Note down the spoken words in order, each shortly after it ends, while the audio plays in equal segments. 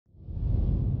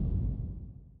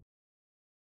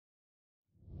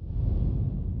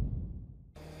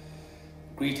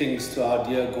Greetings to our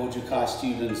dear Gojukai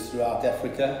students throughout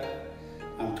Africa.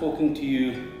 I'm talking to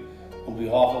you on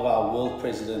behalf of our World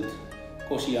President,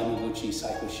 Goshi Yamaguchi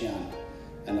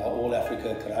and our All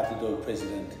Africa Karatedo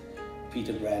President,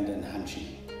 Peter Brandon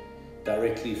Hanshi,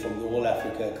 directly from the All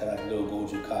Africa Karatedo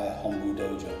Gojukai Hombu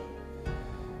dojo.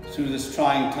 Through this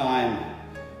trying time,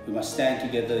 we must stand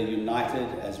together united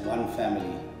as one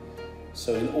family.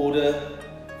 So in order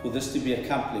for this to be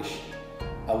accomplished,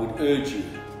 I would urge you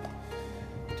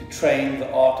to train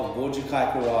the art of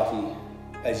Gojukai karate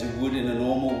as you would in a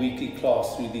normal weekly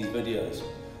class through these videos.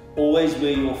 Always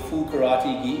wear your full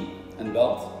karate gi and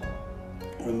belt.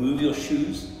 Remove your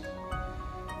shoes.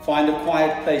 Find a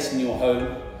quiet place in your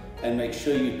home and make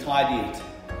sure you tidy it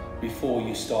before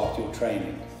you start your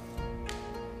training.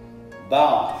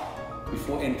 Bow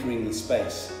before entering the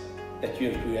space that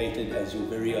you have created as your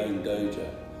very own dojo.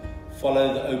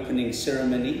 Follow the opening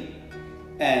ceremony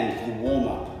and the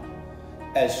warm-up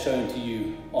as shown to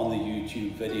you on the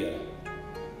YouTube video.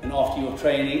 And after your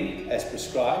training as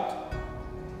prescribed,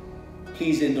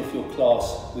 please end off your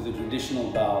class with the traditional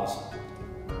bows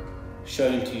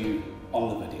shown to you on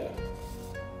the video.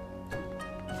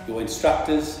 Your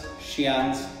instructors,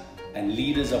 shians, and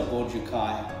leaders of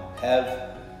Gojukai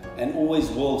have and always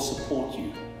will support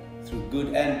you through good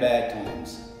and bad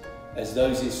times, as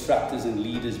those instructors and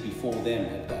leaders before them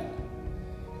have done.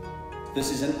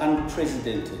 This is an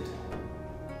unprecedented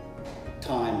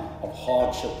time of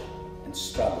hardship and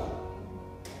struggle.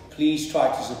 Please try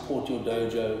to support your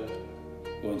dojo,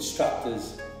 your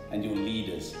instructors, and your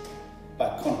leaders by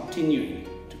continuing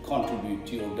to contribute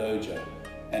to your dojo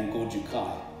and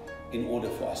Gojukai in order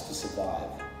for us to survive.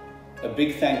 A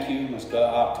big thank you must go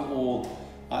out to all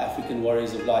our African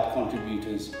Warriors of Light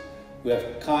contributors who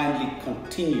have kindly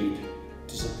continued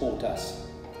to support us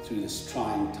through this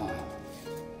trying time.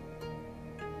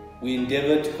 We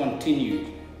endeavour to continue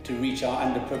to reach our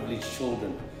underprivileged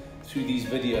children through these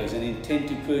videos and intend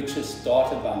to purchase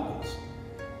data bundles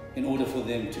in order for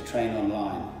them to train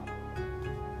online.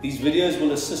 These videos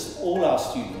will assist all our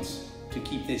students to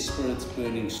keep their spirits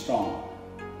burning strong,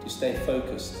 to stay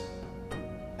focused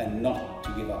and not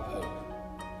to give up hope.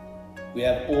 We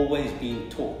have always been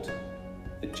taught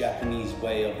the Japanese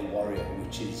way of the warrior,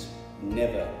 which is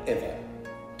never ever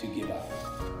to give up.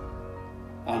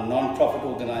 Our non-profit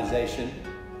organization,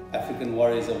 African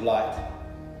Warriors of Light,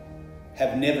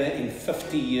 have never in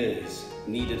 50 years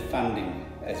needed funding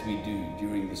as we do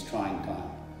during this trying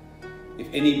time. If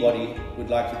anybody would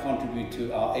like to contribute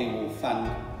to our AWOL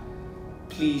fund,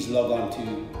 please log on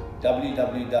to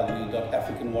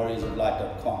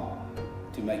www.africanwarriorsoflight.com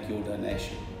to make your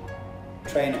donation.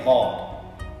 Train hard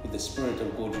with the spirit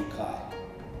of Gojukai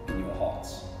in your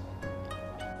hearts.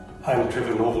 I'm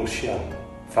Trevor Norval Shian,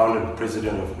 founder and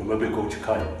president of Namibia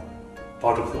Gojukai,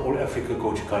 part of the All Africa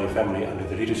Gojukai family under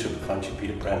the leadership of Hanshi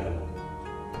Peter Brandon.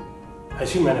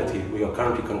 As humanity, we are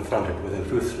currently confronted with a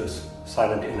ruthless,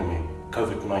 silent enemy,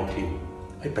 COVID-19,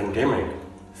 a pandemic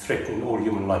threatening all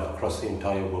human life across the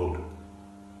entire world.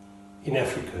 In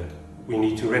Africa, we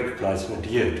need to recognize and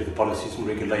adhere to the policies and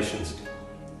regulations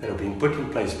that are being put in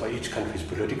place by each country's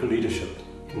political leadership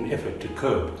in an effort to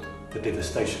curb the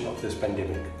devastation of this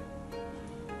pandemic.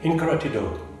 In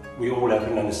Karatedo, we all have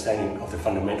an understanding of the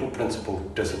fundamental principle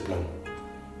of discipline.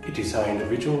 It is our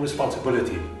individual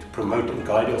responsibility to promote and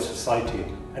guide our society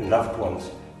and loved ones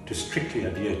to strictly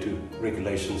adhere to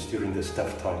regulations during this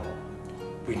tough time.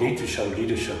 We need to show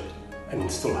leadership and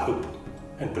instill hope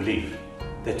and belief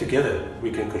that together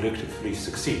we can collectively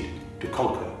succeed to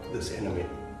conquer this enemy.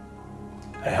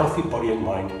 A healthy body and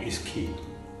mind is key.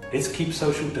 Let's keep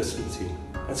social distancing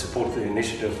and support the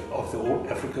initiative of the All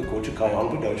Africa Gojukai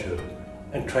Hombu dojo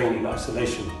and train in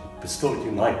isolation, but still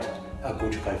unite our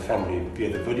Gojukai family via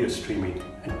the video streaming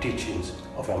and teachings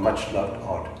of our much loved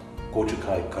art,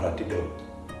 Gojukai Karatedo.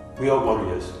 We are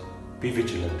warriors. Be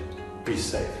vigilant. Be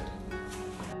safe.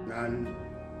 Nan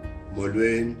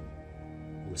molweni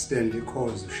uStanley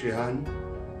Khoza Shehan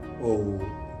o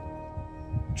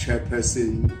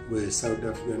chairperson with South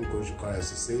African Gojukai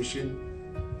Association,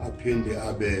 aphinde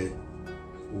abe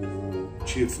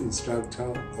chief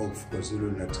instructor of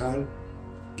KwaZulu-Natal.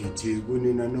 Ngithi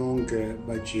kunina nonke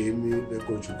bajimi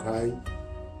beGojukai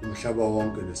umhlaba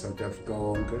wonke neSouth Africa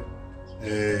wonke.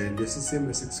 Lesi simo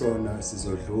esikusona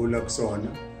sizodlula kusona,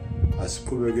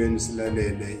 asiqhubekeni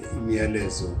silalele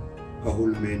imiyalezo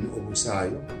kahulumeni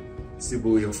obusayo,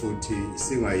 sibuye futhi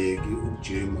singayeki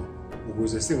ukujima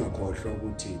ukuze singakhohlwa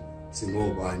ukuthi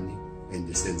singobani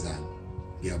and senzani.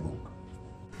 Ngiyabonga.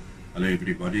 Hello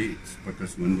everybody, it's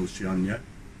Pakas Mundelshian here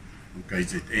from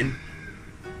KZN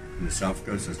in the South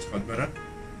Coast of Scotland.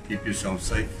 Keep yourself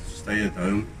safe, stay at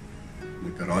home,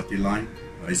 the karate line.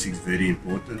 Basics very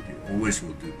important. You always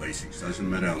will do basics. Doesn't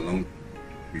matter how long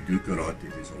you do karate,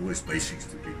 there's always basics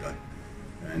to be done.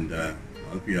 And I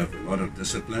hope you have a lot of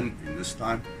discipline in this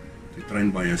time to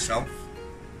train by yourself,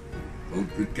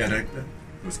 build good character,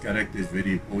 because character is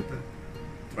very important.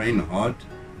 Train hard,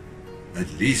 at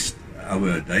least an hour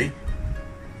a day,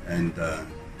 and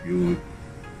you will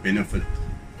benefit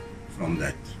from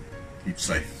that. Keep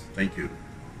safe. Thank you.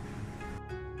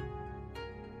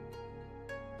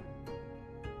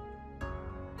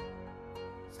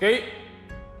 Skate.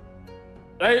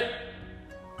 Right.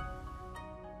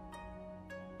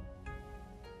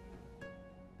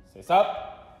 Face up.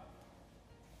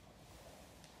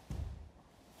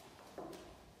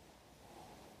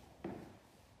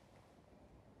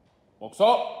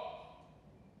 목소.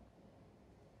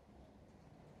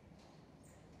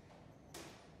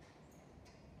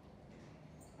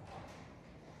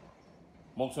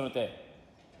 목소는 때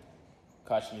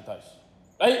가시니 다시.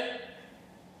 라이.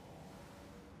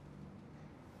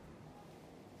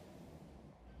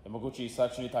 Yamaguchi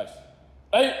sachi ni taishi.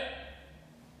 Hey!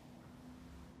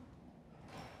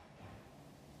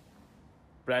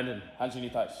 Brandon hanshi ni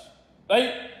taishi.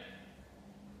 Hey!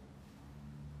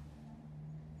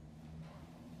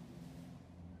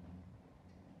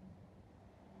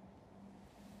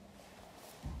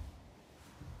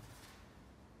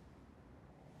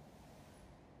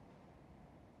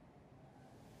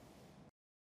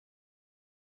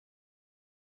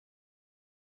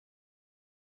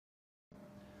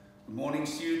 Good morning,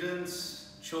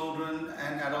 students, children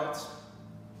and adults.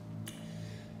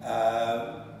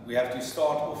 We have to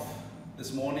start off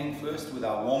this morning first with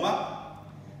our warm-up,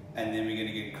 and then we're going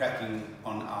to get cracking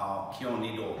on our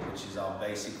Kionido, which is our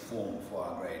basic form for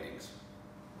our gradings.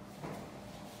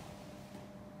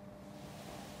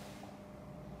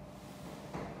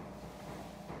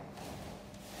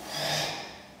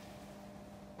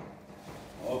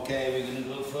 Okay, we're going to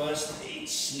go first.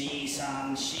 Ichi,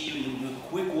 san, shi. We're going to do a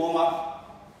quick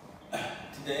warm-up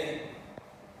today.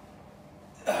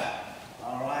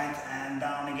 Alright, and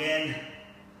down again.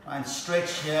 Try and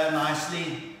stretch here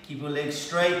nicely. Keep your legs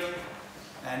straight.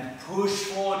 And push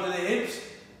forward with the hips.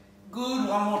 Good,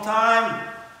 one more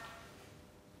time.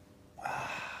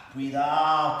 Breathe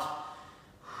out.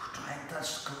 Try and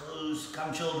touch the toes.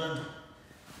 Come, children.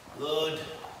 Good.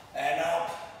 And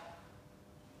up.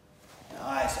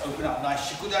 Nice, open up,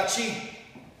 nice shikudachi.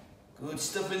 Good,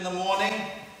 stiff in the morning.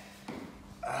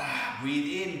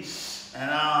 Breathe in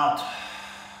and out.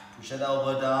 Push that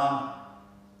elbow down.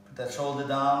 Put that shoulder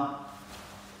down.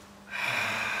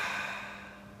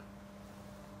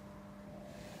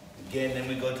 Again, then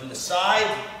we go to the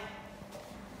side.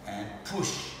 And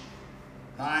push.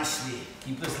 Nicely.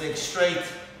 Keep this leg straight.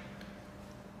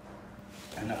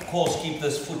 And of course, keep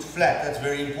this foot flat. That's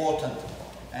very important.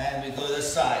 And we go to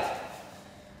this side.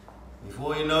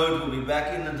 Before you know it, we'll be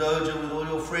back in the dojo with all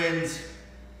your friends.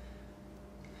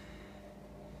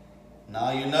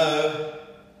 Now you know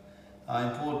how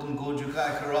important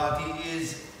Gojukai karate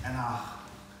is and how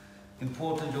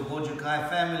important your Gojukai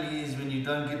family is when you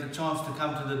don't get the chance to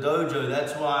come to the dojo.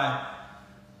 That's why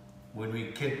when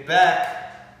we get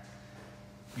back,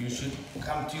 you should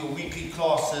come to your weekly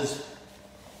classes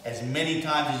as many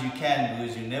times as you can,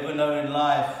 because you never know in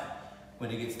life when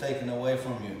it gets taken away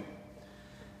from you.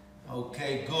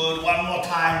 Okay, good. One more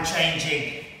time,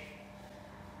 changing.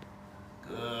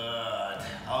 Good.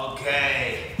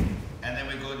 Okay. And then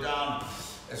we go down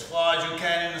as far as you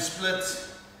can in the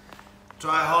splits.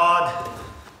 Try hard.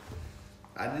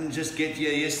 I didn't just get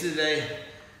here yesterday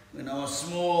when I was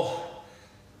small.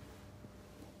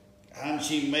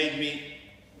 Hanshi made me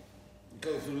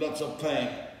go through lots of pain.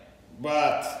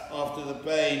 But after the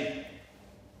pain,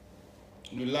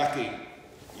 you're lucky.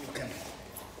 You can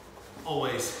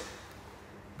always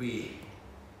be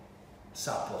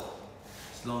supple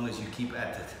as long as you keep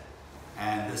at it.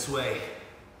 And this way.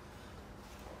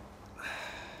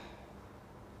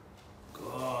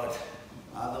 Good.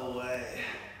 Other way.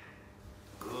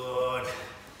 Good.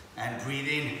 And breathe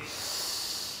in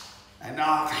and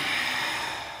out.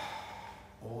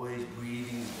 Always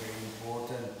breathing is very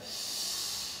important.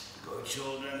 Go,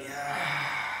 children. Yeah.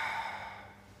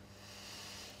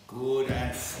 Good.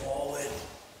 And forward.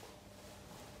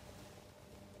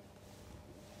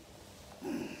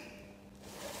 And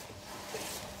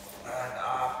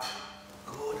up.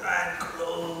 Good. And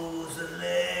close the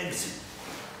legs.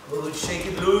 Good. Shake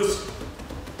it loose.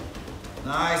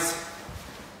 Nice.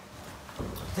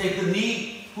 Take the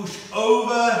knee, push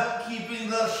over, keeping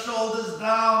the shoulders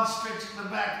down, stretching the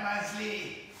back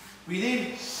nicely. Breathe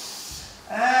in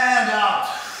and out.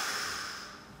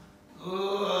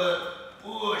 Good.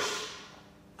 Push.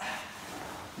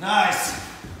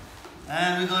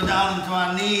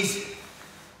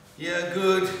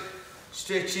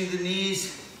 stretching the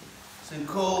knees. It's in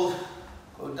cold.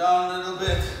 Go down a little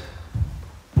bit.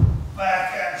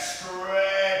 Back and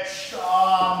stretch.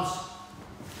 Arms.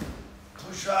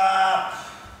 Push up.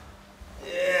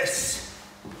 Yes.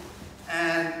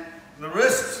 And the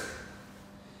wrists.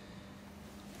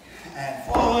 And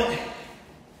forward.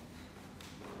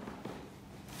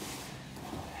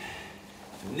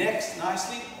 Next,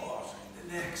 nicely. Oh,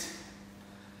 the next.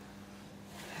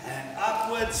 And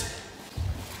upwards.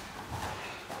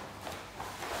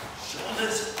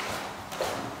 Shoulders.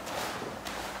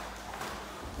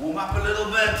 Warm up a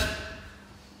little bit.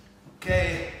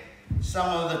 Okay, some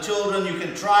of the children you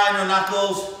can try on your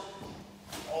knuckles.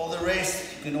 All the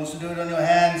rest, you can also do it on your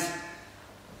hands.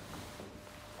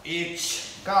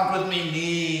 Each, count with me.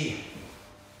 Ni,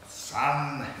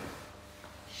 san,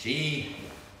 shi,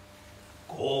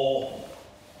 go,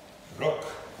 ruk,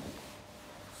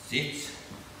 sit,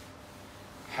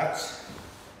 hat,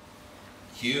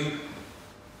 cue,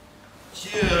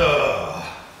 chew.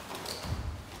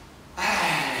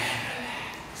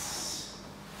 Relax.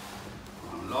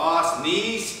 One last,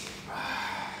 knees.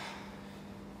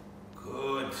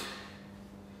 Good.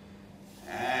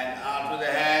 And out with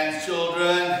the hands,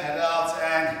 children, head out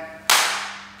and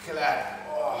clap.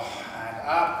 Oh, and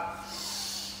up.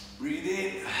 Breathe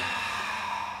in.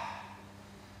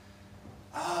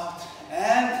 Out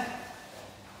and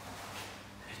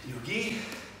yogi.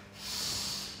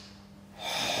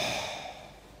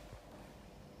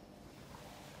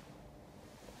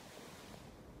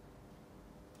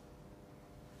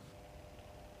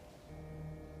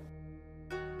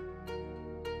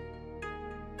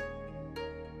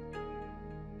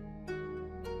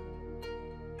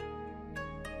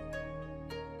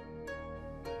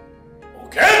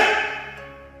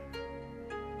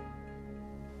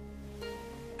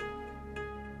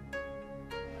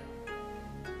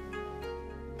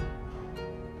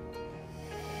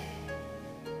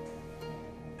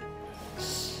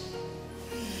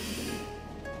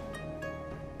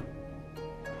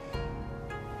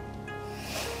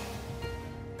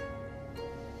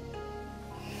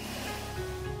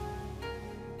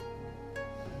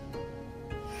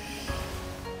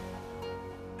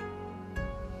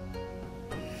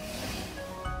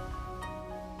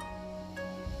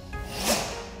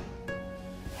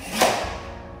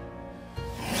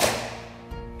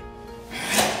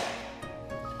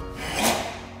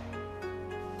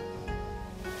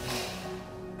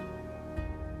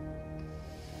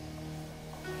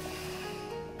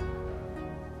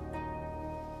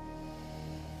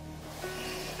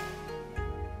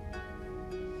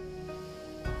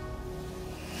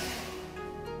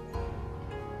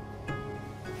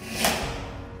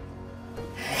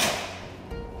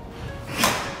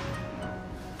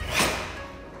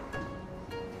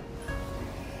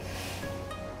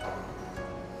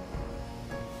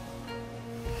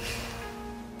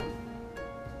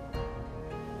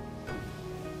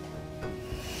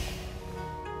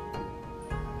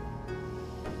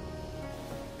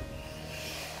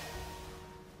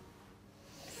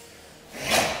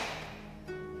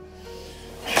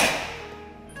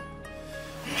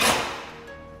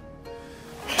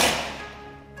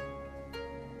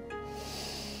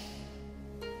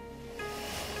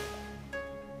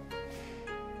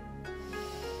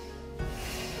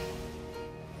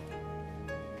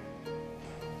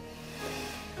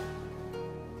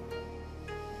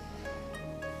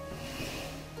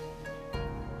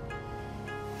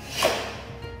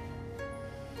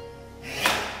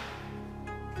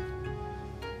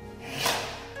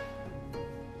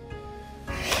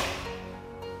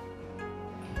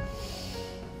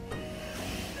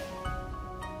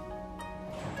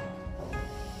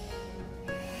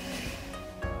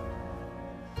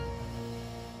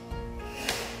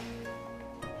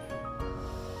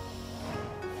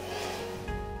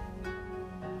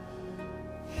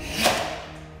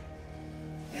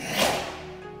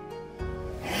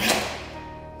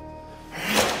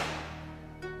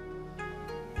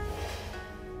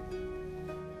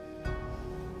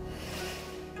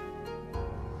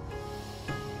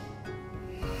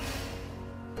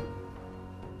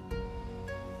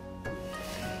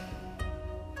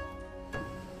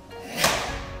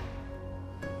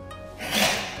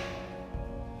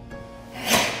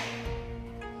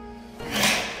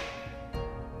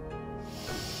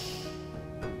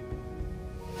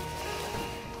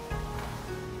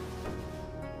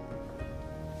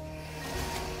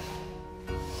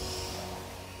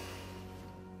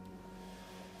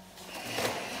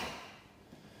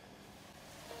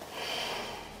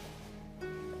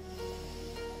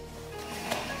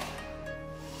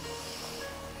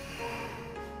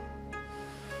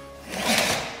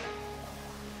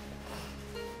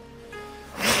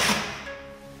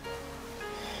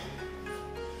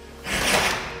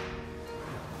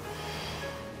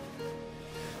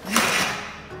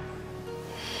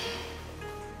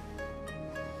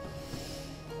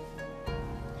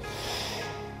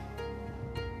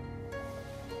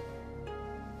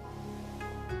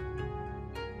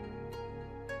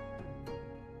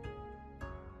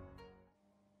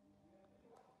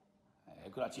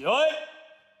 Karachi, oi!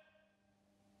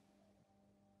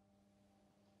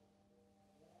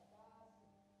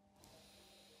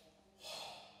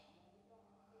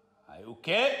 Hai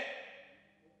uke.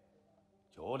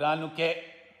 Jodan uke.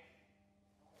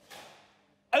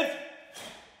 Hey!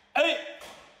 Hey!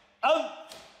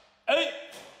 Out! Hey!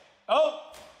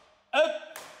 Out!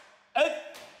 Up! Up!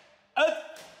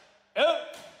 Up!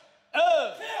 Up!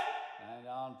 Up! And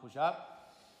down, push up.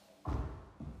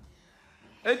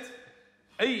 It,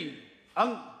 hey,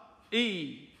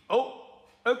 oh,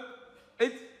 up,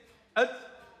 it,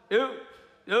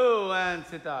 you, and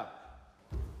sit up.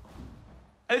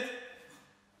 It,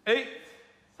 eight,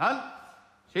 san,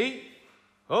 shi,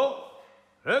 ho,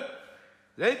 ruk,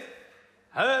 zit,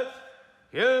 hurt,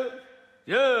 you,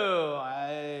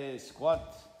 I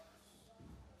squat.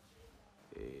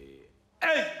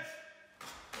 Eight,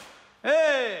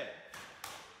 hey,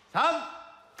 san,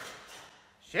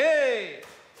 shi,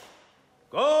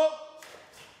 go,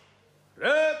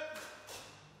 ruk,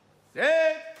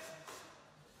 zit,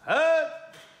 hurt,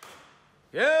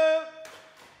 you,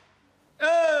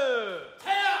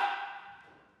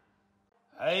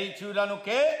 hey, chudan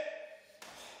uke.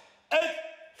 Eight,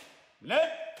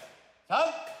 net,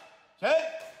 sam, set,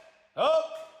 up,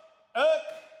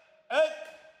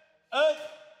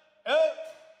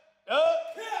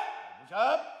 push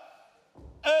up.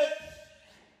 Eight,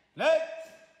 net,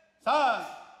 sam,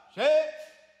 set,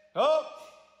 up,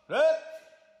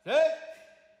 set,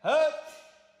 up,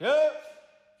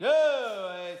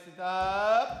 sit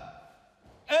up.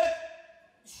 Eight,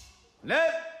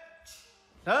 net,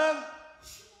 sam,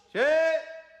 set,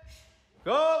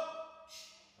 go,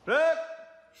 break,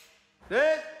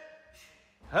 sit,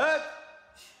 hut,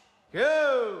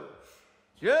 go,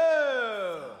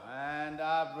 and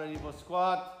up, ready for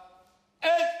squat.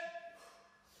 Eight,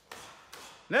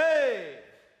 nay,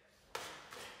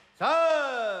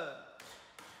 sun,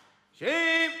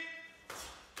 sheep,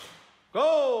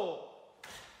 go,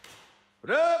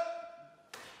 break,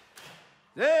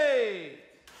 sit,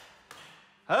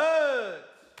 hut,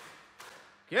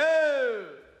 go,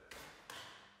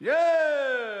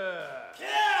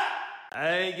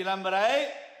 hey, gilambarai.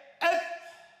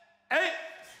 Eight,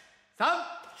 sam,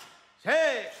 she,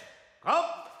 kop,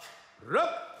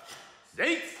 ruk,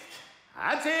 zit,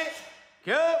 hachi,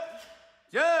 kyo,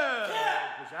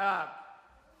 push up.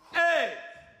 Eight,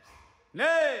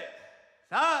 nay,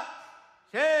 sa,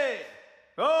 she,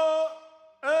 go,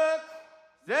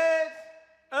 zit,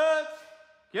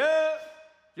 kyo,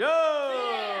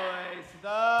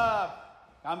 stop.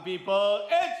 Come people.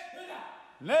 Eight,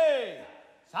 nay,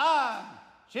 san,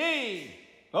 shi,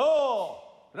 go,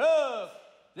 ruk,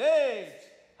 zit,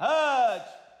 hutch,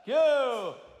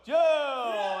 kyo,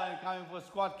 and coming for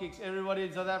squat kicks. Everybody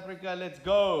in South Africa, let's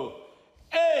go.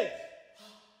 Eight,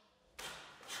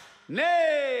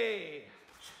 nay,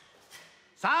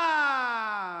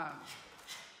 san,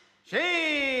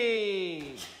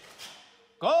 shi,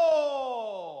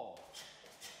 go,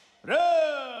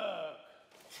 ruk,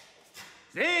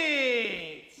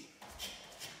 zit,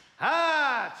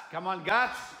 hutch. Come on,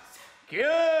 guts. Q.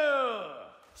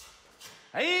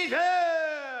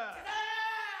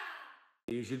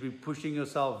 You should be pushing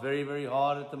yourself very, very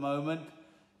hard at the moment.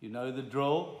 You know the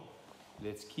drill.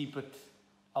 Let's keep it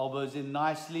elbows in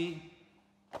nicely.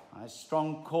 Nice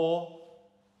strong core.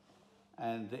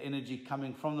 And the energy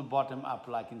coming from the bottom up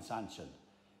like in Sanshin.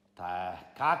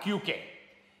 Kakyuke.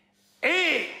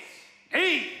 Eight,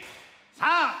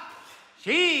 san,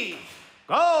 shi,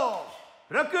 go,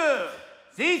 roku,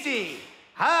 zizi,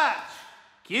 hutch,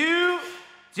 Q,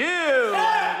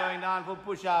 we're going down for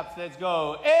push-ups. Let's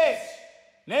go. Eight,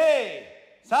 nay,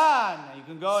 san. You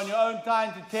can go on your own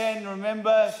time to 10.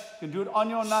 Remember, you can do it on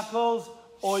your knuckles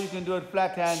or you can do it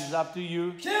flat hands. It's up to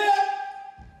you.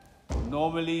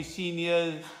 Normally,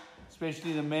 seniors,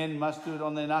 especially the men, must do it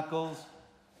on their knuckles.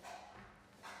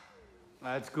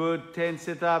 That's good. 10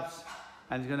 sit-ups.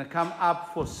 And it's going to come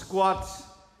up for squats.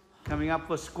 Coming up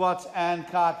for squats and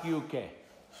kakyuke.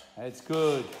 That's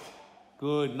good.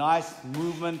 Good. Nice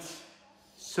movements.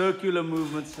 Circular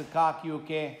movements, the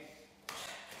kakyuke.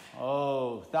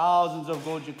 Oh, thousands of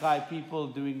Gojukai people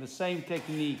doing the same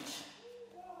techniques.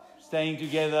 Staying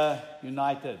together,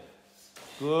 united.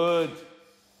 Good.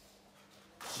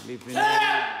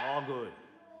 All good.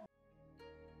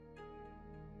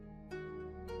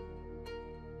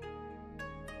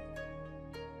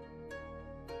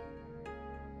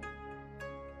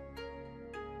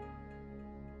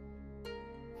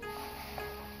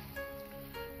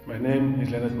 My name is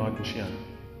Leonard Martin,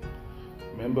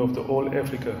 member of the All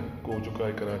Africa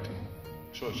Gojukai Karate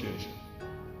Association,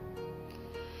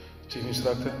 chief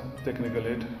instructor technical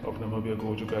head of Namibia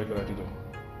Gojukai Karatedo.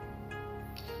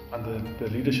 Under the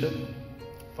leadership,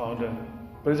 founder,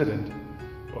 president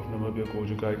of Namibia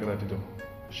Gojukai Karatedo,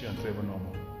 Shian Trevor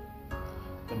Normal.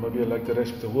 Namibia, like the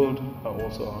rest of the world, are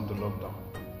also under lockdown.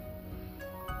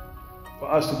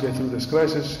 For us to get through this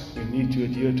crisis, we need to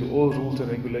adhere to all rules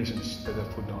and regulations that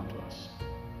are put down to us.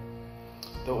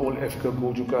 The All Africa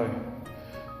Gojukai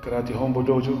Karate Hombu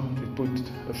dojo, they put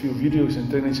a few videos and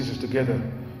training sessions together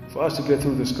for us to get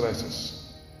through this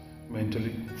crisis,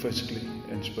 mentally, physically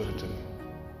and spiritually.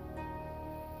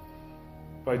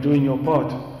 By doing your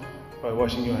part, by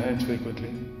washing your hands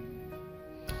frequently,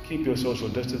 keep your social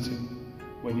distancing.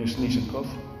 When you sneeze and cough,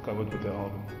 cover it with the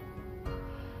elbow.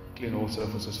 Clean all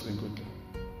surfaces frequently.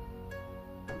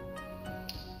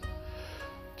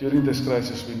 During this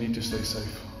crisis, we need to stay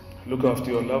safe. Look after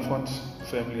your loved ones,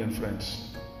 family and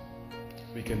friends.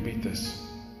 We can beat this.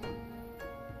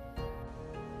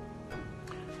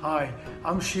 Hi,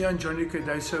 I'm Shian Johnny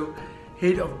Kadeso,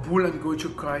 head of Bull and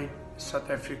Gojukai, South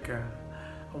Africa.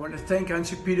 I want to thank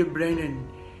Hansie Peter Brennan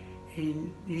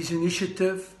in his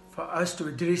initiative for us to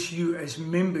address you as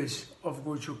members of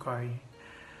Gojukai.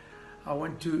 I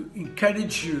want to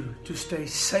encourage you to stay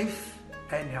safe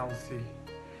and healthy.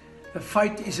 The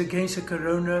fight is against the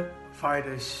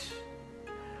coronavirus.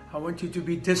 I want you to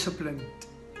be disciplined,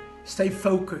 stay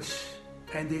focused,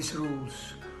 and there's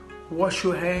rules. Wash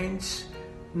your hands,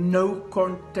 no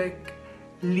contact,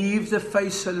 leave the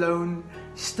face alone,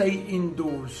 stay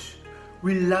indoors.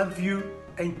 We love you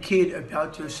and care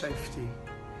about your safety.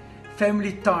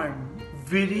 Family time,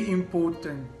 very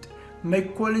important.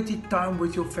 Make quality time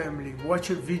with your family.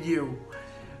 Watch a video.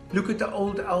 Look at the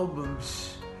old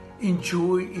albums.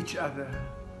 Enjoy each other.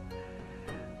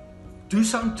 Do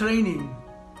some training.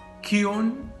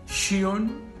 Kion,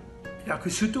 Shion,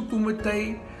 Yakusuto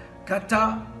Kumite,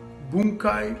 Kata,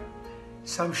 Bunkai,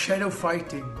 some shadow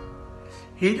fighting.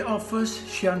 Head office,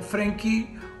 Shian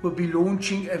Frankie, will be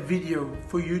launching a video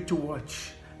for you to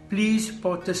watch. Please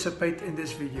participate in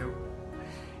this video.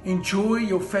 Enjoy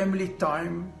your family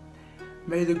time.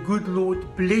 May the good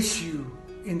Lord bless you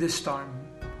in this time.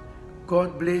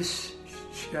 God bless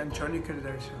Shian Johnny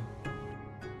Kadeso.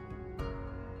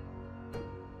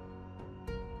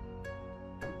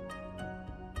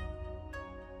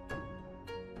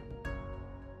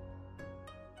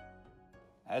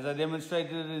 As I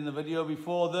demonstrated in the video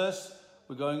before this,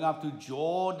 we're going up to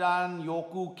Jordan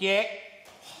Yokuke.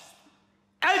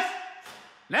 Eight,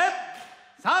 nep,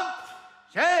 sam,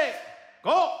 she,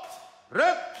 go,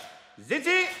 ruk,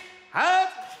 ziti,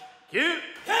 hat, cue,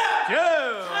 two.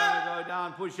 Go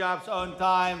down, push-ups, own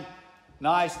time.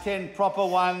 Nice, 10 proper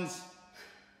ones.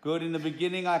 Good. In the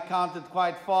beginning, I counted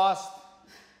quite fast,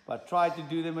 but try to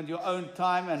do them at your own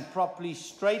time and properly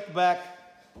straight back.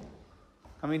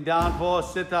 Coming down for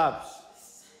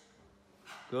sit-ups.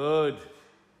 Good.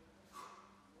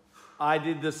 I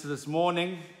did this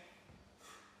morning.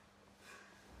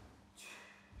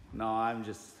 No, I'm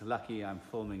just lucky I'm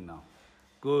filming now.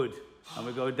 Good. And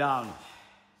we go down.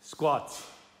 Squats.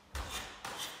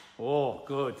 Oh,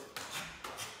 good.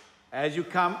 As you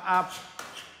come up,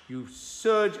 you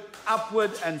surge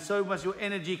upward, and so must your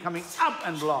energy coming up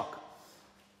and block.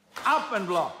 Up and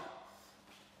block.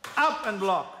 Up and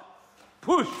block.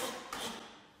 Push.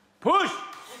 Push.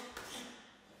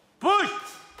 Push.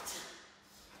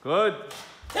 Good.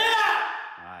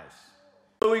 Nice.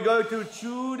 So we go to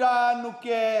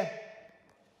Chudanuke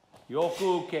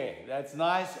Yokuke. That's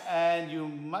nice. And you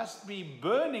must be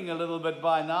burning a little bit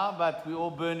by now, but we're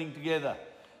all burning together.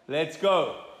 Let's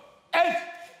go. 8,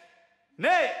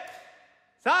 9,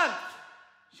 3,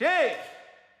 she,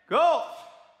 go,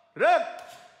 ruk,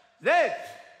 zet,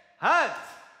 hat,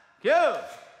 kyo,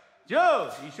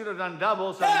 jo. You should have done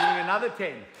double, so I'm doing another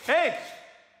 10. 8,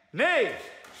 9,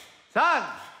 3,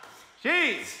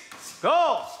 she,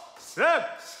 go, ruk,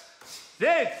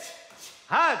 zet,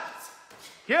 hat,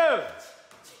 kyo,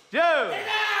 jo.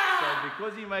 So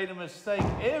because he made a mistake,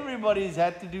 everybody's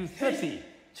had to do 30.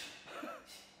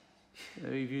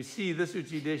 If you see this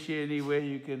Uchideshi anywhere,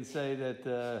 you can say that,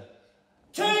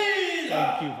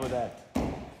 thank you for that.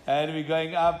 And we're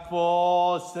going up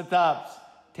for sit-ups.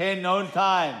 10 known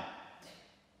time.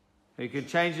 You can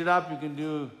change it up. You can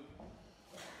do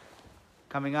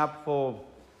coming up for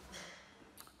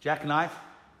jackknife.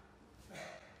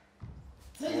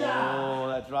 Oh,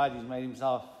 that's right. He's made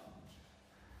himself.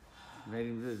 Made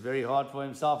it very hard for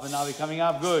himself, and now we're coming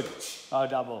up. Good. Oh,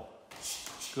 double.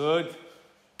 Good.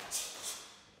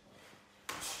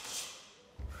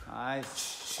 Nice.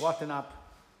 Squatting up.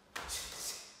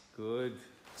 Good.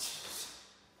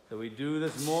 So we do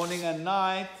this morning and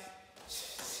night.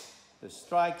 the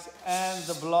strikes and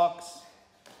the blocks,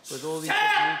 with all these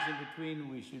techniques in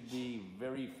between, we should be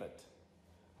very fit.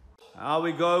 Now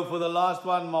we go for the last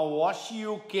one,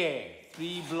 Mawashiuke.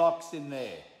 3 blocks in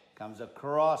there. Comes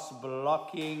across,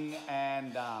 blocking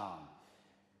and down.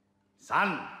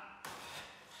 San,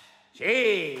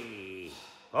 Shi,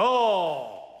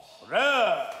 Go,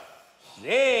 Re,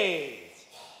 Zes,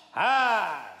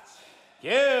 Hat,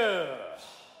 Ju,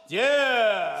 Ju.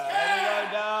 And we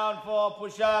go down for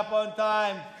push-up on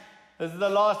time. This is the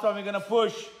last one we're going to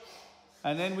push.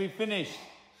 And then we finish.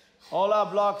 All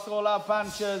our blocks, all our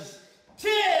punches.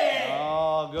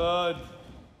 Oh, good.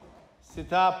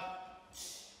 Sit up.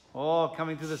 Oh,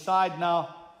 coming to the side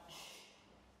now.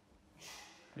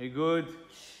 Very good.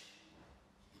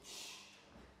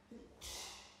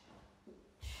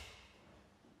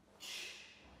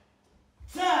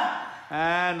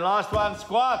 And last one,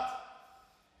 squat.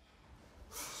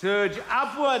 Surge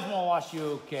upwards,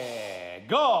 Mawashiuke.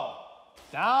 Go.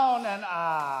 Down and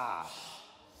up.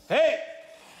 Hey.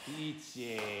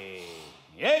 Ichi.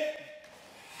 Hey.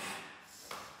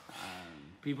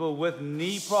 People with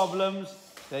knee problems,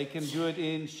 they can do it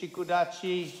in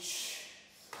shikudachi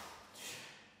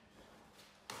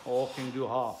or can do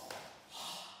half.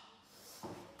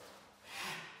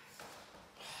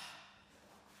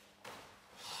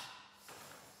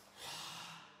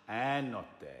 And not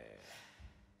there.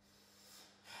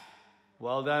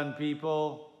 Well done,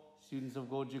 people, students of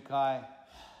Gojukai.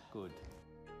 Good.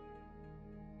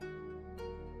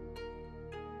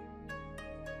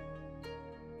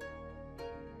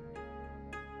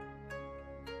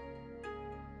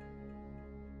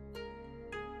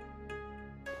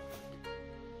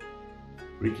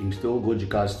 Greetings to all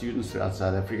Gojukai students throughout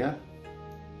South Africa.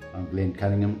 I'm Glenn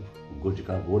Cunningham from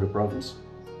Gojukai Border Province.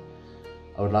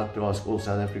 I would like to ask all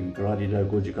South African Karatedo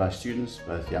Gojukai students,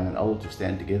 both young and old, to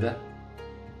stand together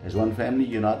as one family,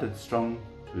 united, strong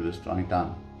through this trying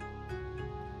time.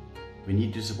 We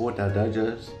need to support our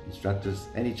dojos, instructors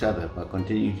and each other by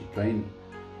continuing to train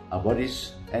our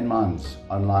bodies and minds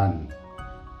online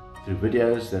through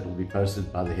videos that will be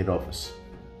posted by the head office.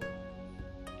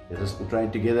 Let us all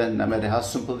train together, no matter how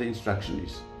simple the instruction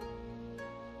is.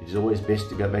 It is always best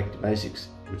to go back to basics,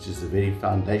 which is the very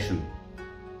foundation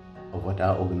of what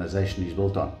our organization is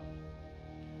built on.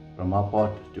 From our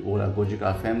part to all our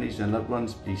Gojukai families and loved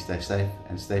ones, please stay safe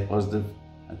and stay positive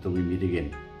until we meet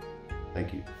again.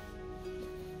 Thank you.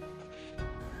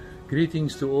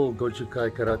 Greetings to all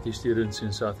Gojukai karate students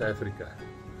in South Africa.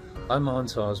 I'm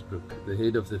Hans Haasbroek, the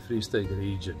head of the Free State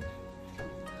region.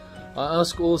 I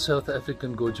ask all South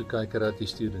African Gojukai karate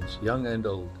students, young and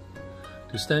old,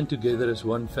 to stand together as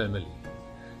one family,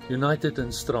 united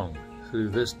and strong through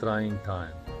this trying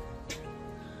time.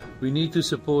 We need to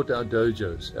support our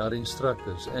dojos, our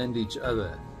instructors and each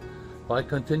other by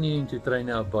continuing to train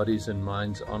our bodies and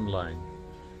minds online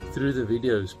through the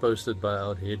videos posted by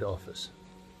our head office.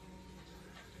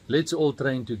 Let's all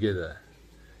train together.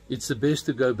 It's the best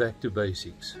to go back to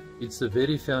basics. It's the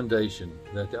very foundation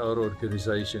that our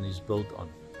organization is built on.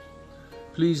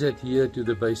 Please adhere to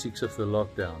the basics of the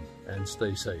lockdown and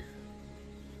stay safe.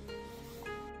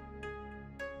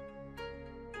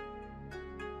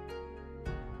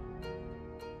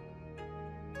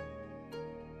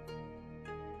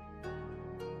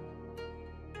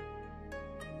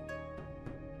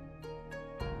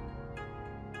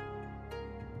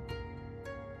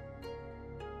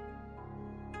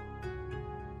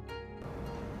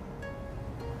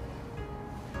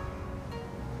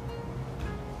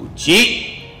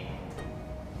 Uchi.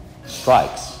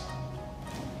 Strikes.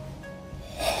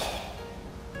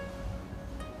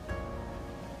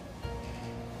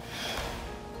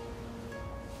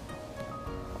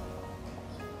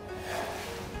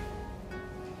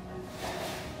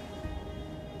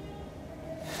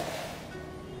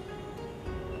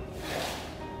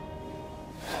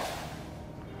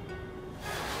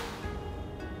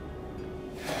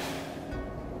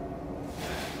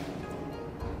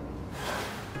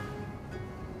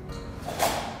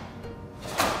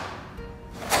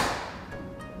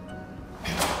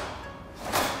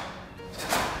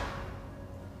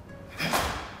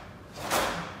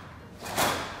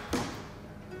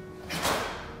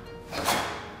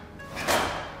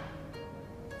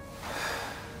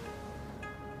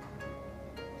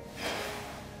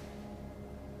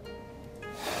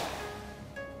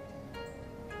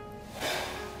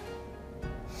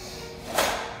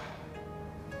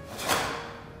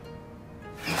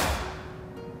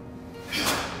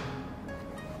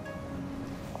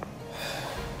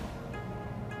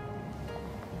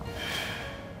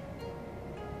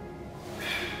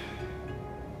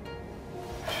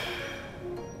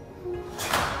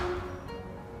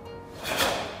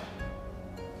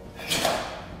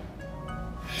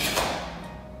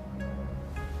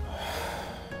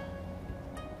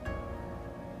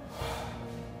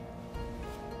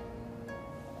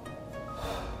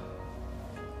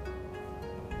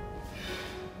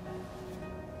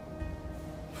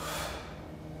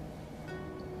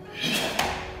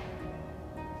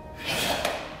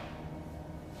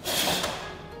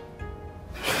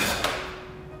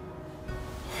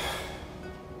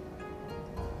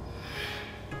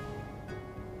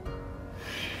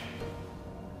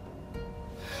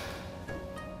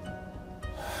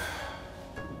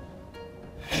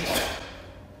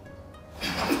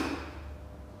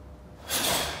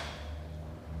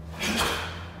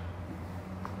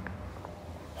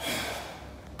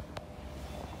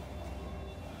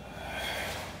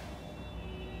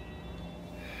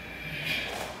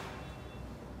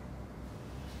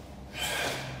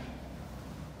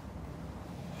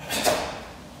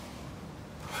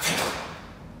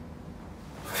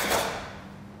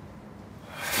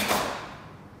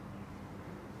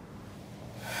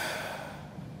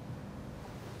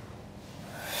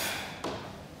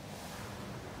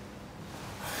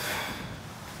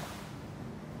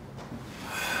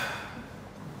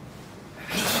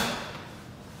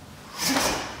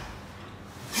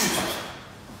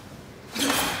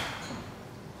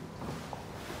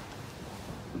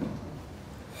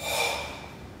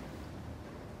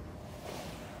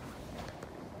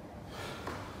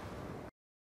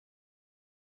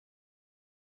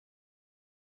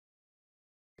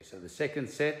 So the second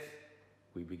set,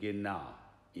 we begin now.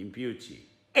 Impuchi.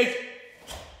 1, 2,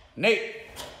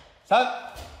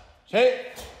 3,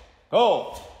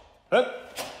 4, 5,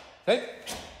 6,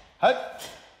 7,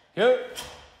 8,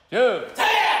 9, 10.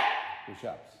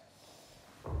 Push-ups.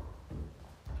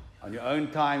 On your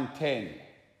own time, 10.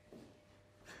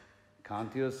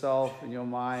 Count to yourself in your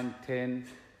mind, 10.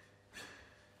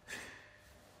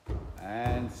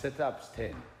 And sit-ups,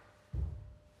 10.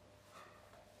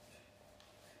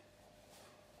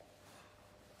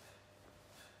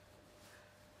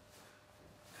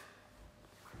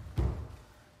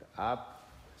 Up,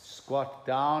 squat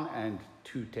down, and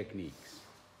 2 techniques.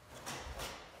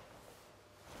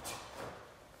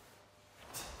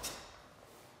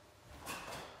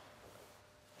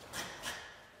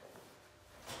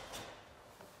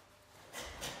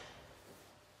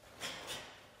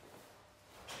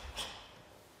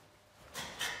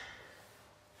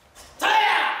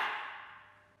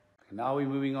 Now we're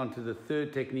moving on to the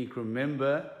third technique.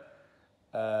 Remember,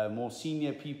 more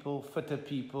senior people, fitter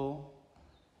people,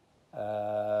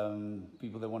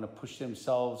 people that want to push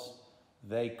themselves,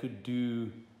 they could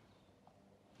do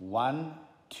 1,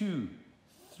 2,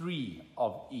 3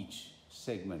 of each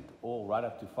segment, or right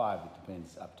up to 5, it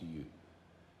depends, up to you.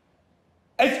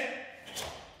 1, 2,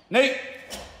 3,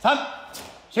 4, 5,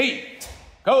 6,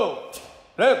 7,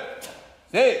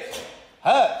 8,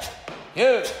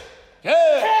 9,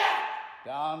 10.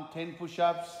 Down, 10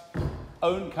 push-ups,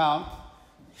 own count.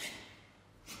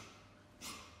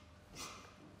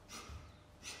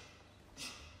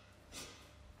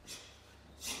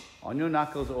 On your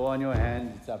knuckles or on your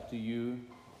hands, it's up to you.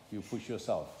 You push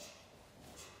yourself.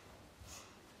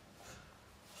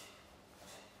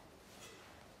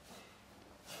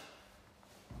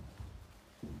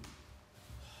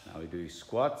 Now we do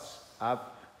squats,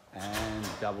 up, and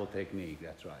double technique,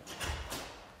 that's right.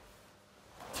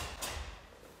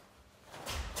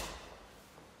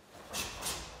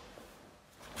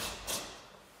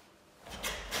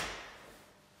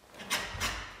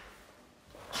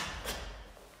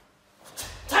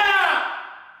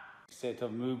 Set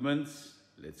of movements,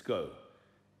 let's go.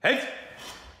 1, 2,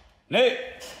 3,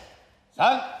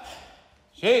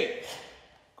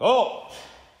 4,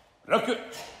 5,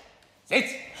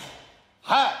 6,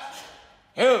 7,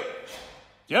 8,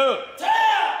 9, 10.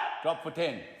 Drop for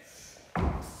 10.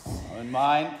 Own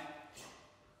mind.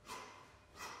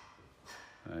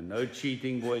 No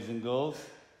cheating, boys and girls.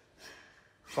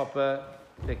 Proper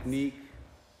technique.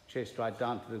 Chest right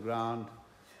down to the ground.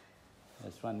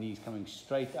 This one, knees coming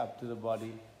straight up to the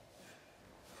body.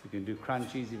 You can do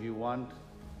crunchies if you want.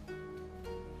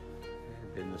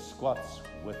 And then the squats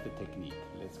with the technique.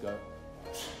 Let's go.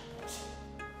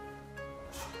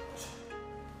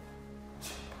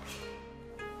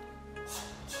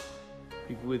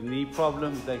 People with knee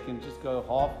problems, they can just go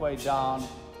halfway down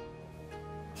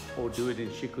or do it in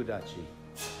shikudachi.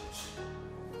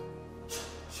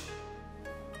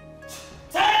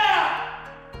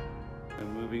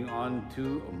 Moving on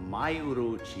to Mai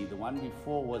Uruchi. The one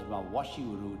before was Mawashi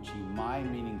Uruchi. Mai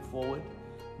meaning forward,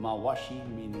 Mawashi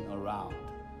meaning around.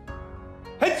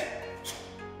 Hit!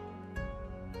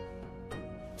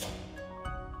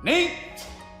 Ni!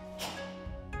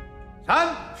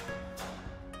 San!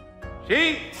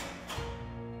 Shi!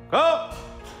 Go!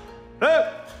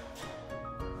 Rip!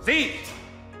 Si!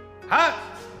 Hat!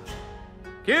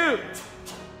 Q!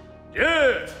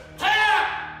 Ju!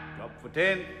 Drop for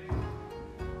 10.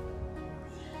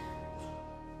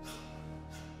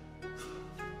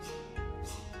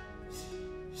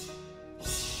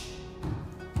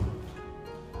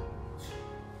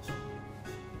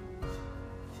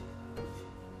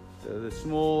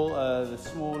 The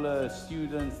smaller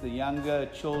students, the younger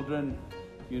children,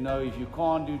 you know, if you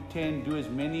can't do 10, do as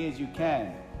many as you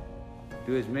can.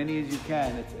 Do as many as you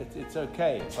can. It's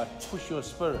okay, but push your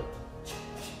spirit.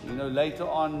 You know, later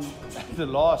on, at the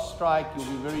last strike, you'll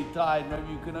be very tired.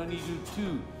 Maybe you can only do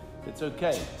 2. It's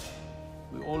okay.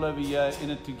 We're all over here in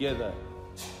it together.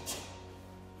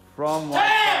 From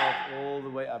oneself all the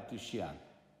way up to Xi'an.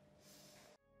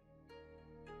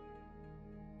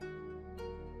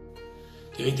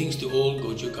 Greetings to all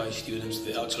Gojukai students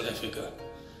throughout South Africa.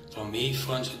 From me,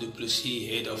 Francois du Plessis,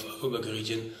 head of Overberg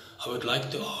region, I would like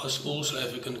to ask all South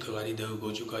African Karatedo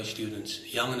Gojukai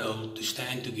students, young and old, to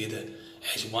stand together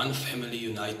as one family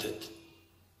united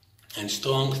and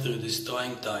strong through this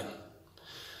trying time.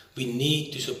 We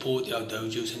need to support our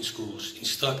dojos and schools,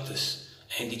 instructors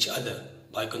and each other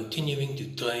by continuing to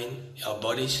train our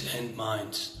bodies and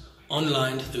minds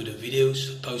online through the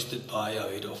videos posted by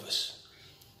our head office.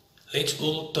 Let's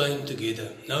all train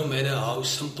together, no matter how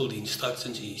simple the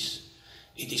instructions is.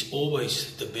 it is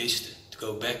always the best to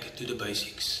go back to the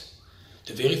basics.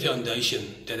 The very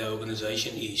foundation that our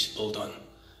organization is built on.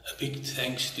 A big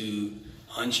thanks to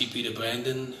Hanshi Peter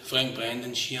Brandon, Frank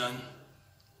Brandon, Xian,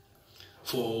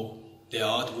 for their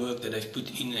hard work that they've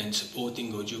put in and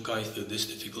supporting Gojukai through this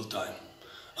difficult time.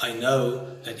 I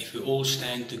know that if we all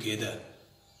stand together,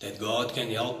 that God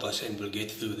can help us and we'll get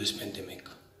through this pandemic.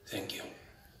 Thank you.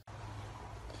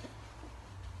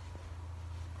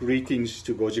 Greetings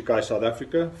to Gojukai South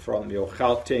Africa from your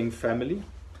Gauteng family.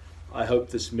 I hope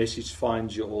this message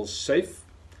finds you all safe.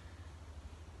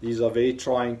 These are very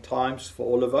trying times for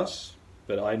all of us,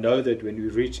 but I know that when we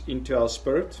reach into our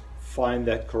spirit, find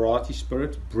that karate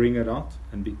spirit, bring it out,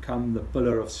 and become the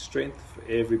pillar of strength for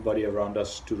everybody around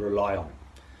us to rely on.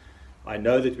 I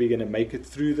know that we're going to make it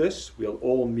through this. We'll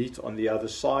all meet on the other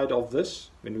side of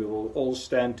this, when we will all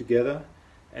stand together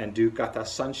and do kata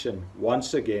sanshin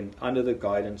once again under the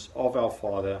guidance of our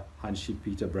father, Hanshi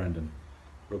Peter Brandon.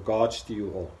 Regards to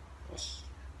you all.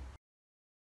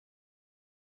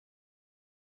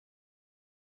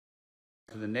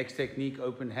 To the next technique,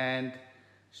 open hand,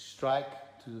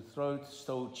 strike to the throat,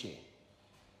 stole chair.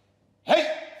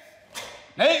 Hey!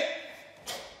 Nei!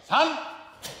 San!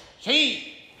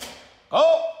 Shi!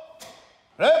 Go!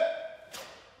 Rip!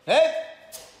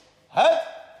 Let!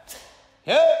 Hut!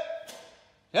 Here!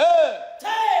 Here!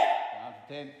 Down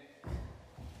to 10.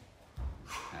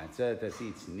 That's it, that's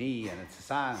its knee, and it's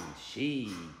San,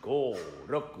 Shi, Go,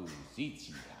 Roku,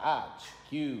 Zichi, Hach,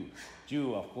 Q,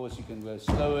 Ju. Of course, you can go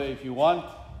slower if you want.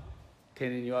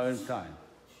 10 in your own time.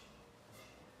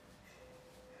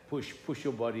 Push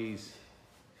your bodies.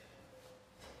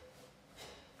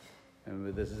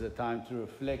 Remember, this is a time to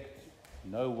reflect.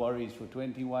 No worries for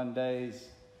 21 days.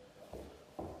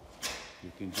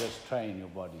 You can just train your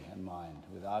body and mind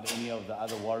without any of the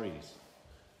other worries.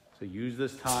 So use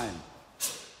this time.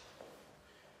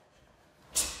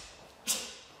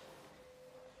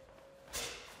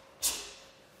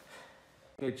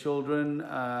 Okay, children,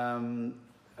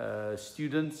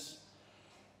 students,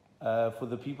 for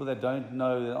the people that don't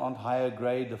know, that aren't higher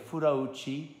grade, the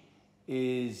furauchi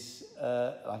is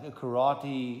like a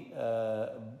karate,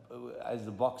 as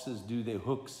the boxers do their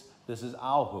hooks. This is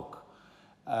our hook.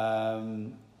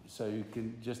 So you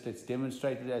can just, let's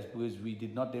demonstrate it, because we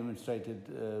did not demonstrate it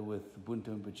with Buntu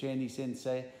and Pacheni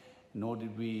Sensei, nor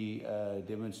did we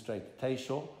demonstrate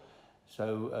Teisho.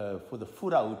 So for the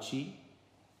furauchi,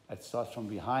 it starts from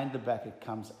behind the back, it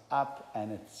comes up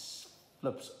and it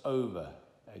flips over.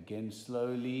 Again,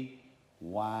 slowly.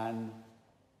 1,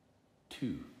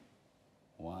 2.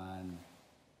 1,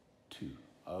 2.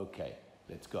 Okay,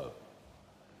 let's go.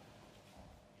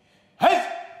 Hey!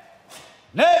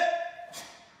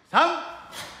 Net! Sam!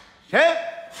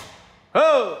 Shep!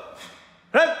 Ho!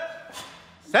 Rip!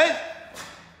 Set!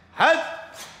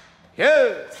 Hat!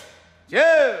 Here!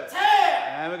 Here!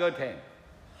 And we go 10.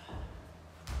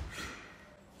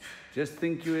 Just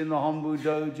think you're in the Hombu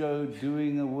dojo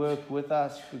doing the work with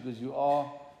us, because you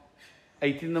are.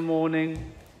 8 in the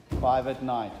morning, 5 at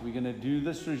night. We're going to do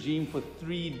this regime for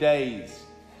 3 days,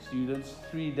 students,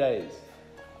 3 days.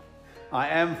 I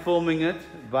am filming it,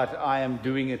 but I am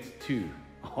doing it too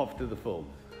after the film.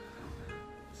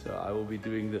 So I will be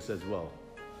doing this as well.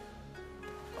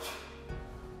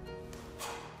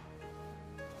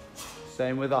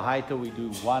 Same with the Haita, we do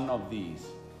 1 of these.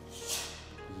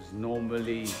 This is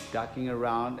normally ducking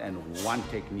around and 1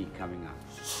 technique coming up.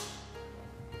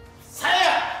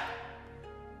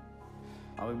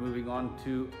 Now we're moving on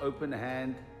to open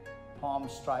hand, palm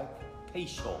strike,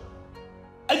 Teisho.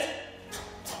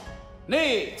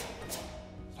 Ni,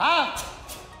 San,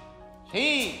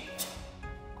 Shi,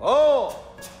 Go,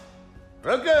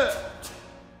 Ruku,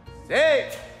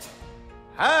 Six,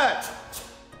 Hat,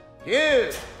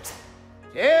 Q,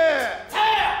 Chair.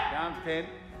 Down 10.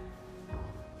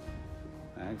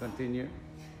 And continue.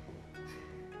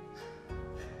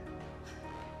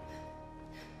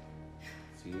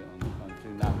 See on 2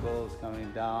 knuckles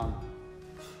coming down.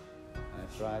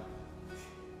 That's right.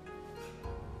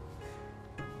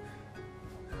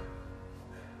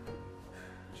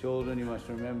 Children, you must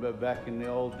remember back in the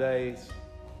old days,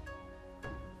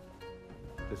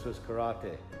 this was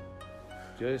karate.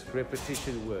 Just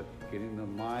repetition work, getting the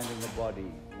mind and the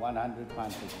body. 100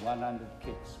 punches, 100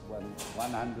 kicks,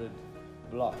 100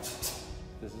 blocks.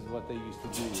 This is what they used to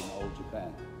do in old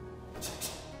Japan.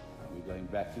 We're going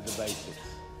back to the basics.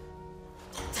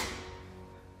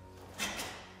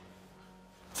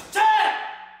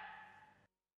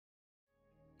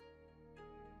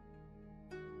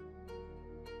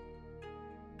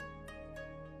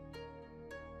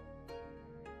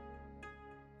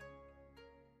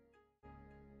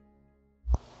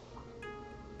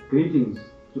 Greetings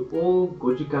to all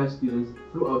Gojukai students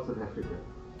throughout South Africa.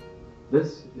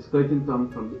 This is Clayton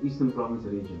Tom from the Eastern Province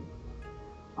region.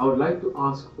 I would like to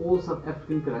ask all South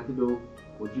African Karatedo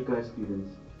Gojukai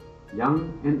students,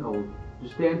 young and old, to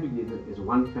stand together as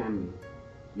one family,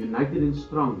 united and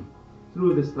strong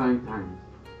through this trying times.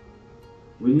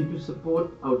 We need to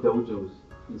support our dojos,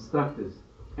 instructors,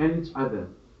 and each other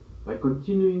by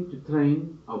continuing to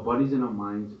train our bodies and our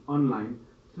minds online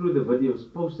through the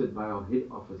videos posted by our head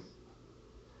office.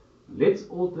 Let's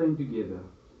all train together,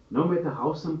 no matter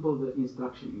how simple the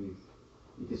instruction is.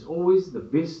 It is always the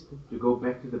best to go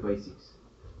back to the basics,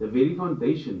 the very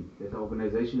foundation that the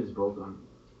organization is built on.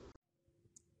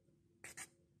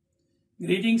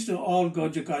 Greetings to all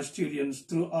Gojukai students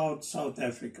throughout South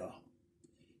Africa.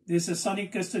 This is Sunny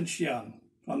Kirsten Xian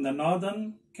from the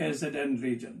Northern KZN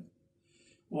region.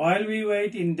 While we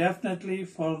wait indefinitely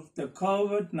for the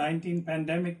COVID-19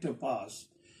 pandemic to pass,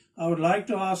 I would like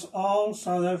to ask all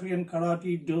South African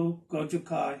Karatedo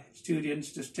Gojukai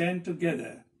students to stand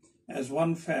together as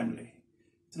one family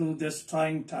through this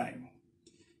trying time.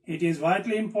 It is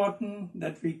vitally important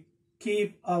that we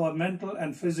keep our mental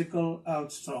and physical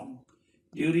health strong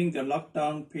during the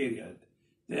lockdown period.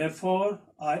 Therefore,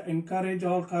 I encourage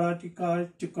all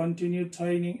Karatekai to continue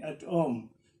training at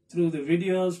home through the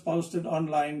videos posted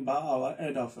online by our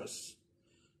head office.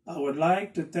 I would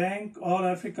like to thank All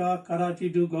Africa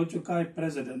Karatedo Gojukai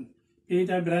President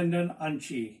Peter Brandon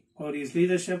Anchi for his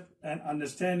leadership and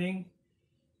understanding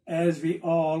as we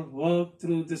all work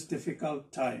through this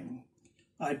difficult time.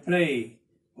 I pray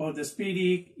for the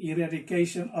speedy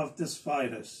eradication of this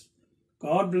virus.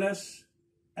 God bless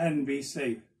and be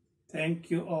safe. Thank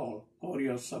you all for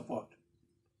your support.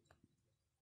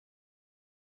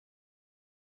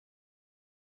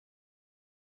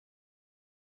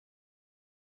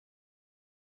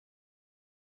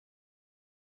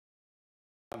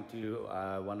 Come to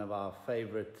one of our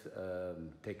favorite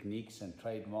techniques and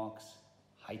trademarks,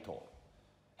 Haito.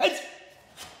 Head,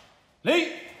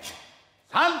 knee,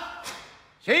 san,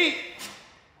 shi,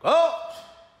 go,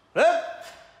 flip,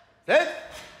 sit,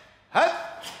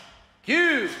 hat,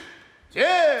 cue,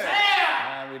 chair.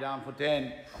 And we're down for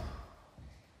 10.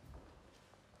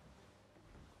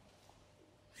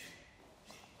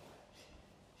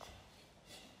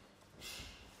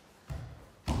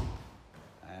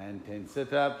 And 10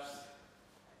 sit-ups.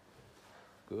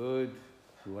 Good.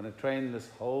 We want to train this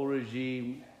whole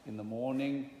regime in the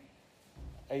morning,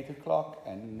 8 o'clock,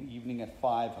 and in the evening at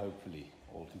 5, hopefully,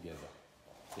 all together.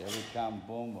 Here we come,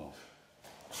 boom, boom.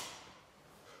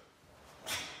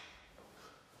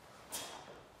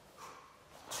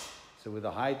 So with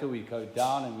the Haito, we go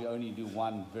down and we only do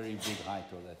one very big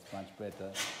Haito. That's much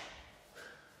better.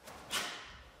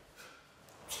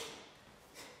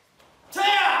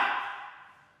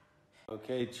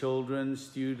 Okay, children,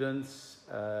 students,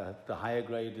 the higher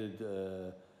graded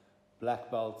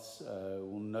black belts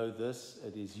will know this.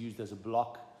 It is used as a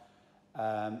block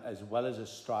as well as a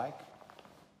strike.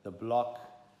 The block,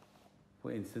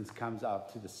 for instance, comes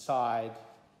out to the side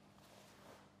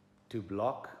to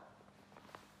block.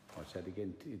 Watch that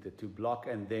again, to block,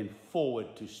 and then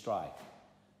forward to strike.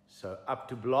 So up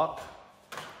to block,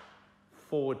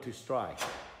 forward to strike.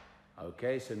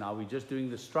 Okay, so now we're just doing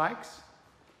the strikes.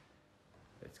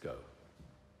 Let's go.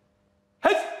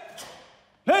 Head,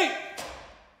 knee,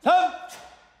 san,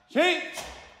 shi,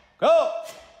 go,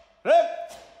 flip,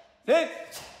 sit,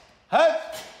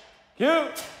 hat, cue,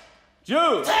 ju.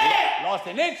 Lost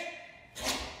an inch.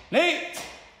 Knee,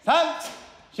 san,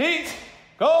 shi,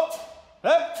 go,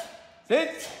 flip,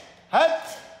 sit,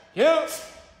 hat, cue,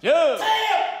 ju.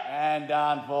 And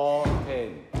down for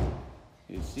 10.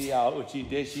 You see how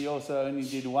Uchideshi also only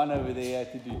did one over there, he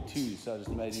had to do 2, so I just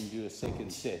made him do a second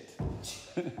set.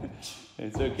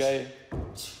 It's okay.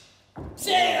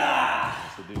 Yeah.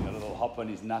 So doing a little hop on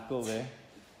his knuckle there.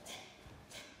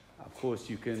 Of course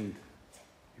you can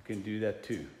do that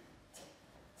too,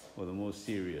 for the more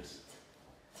serious.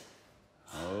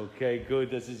 Okay, good,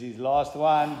 this is his last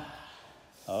one.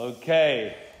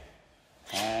 Okay,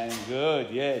 and good,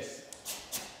 yes.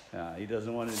 He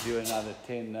doesn't want to do another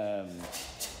 10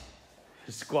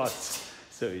 squats,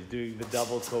 so he's doing the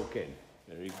double koken.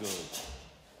 Very good.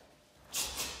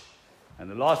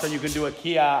 And the last one, you can do a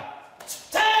kia.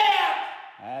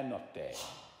 And not there.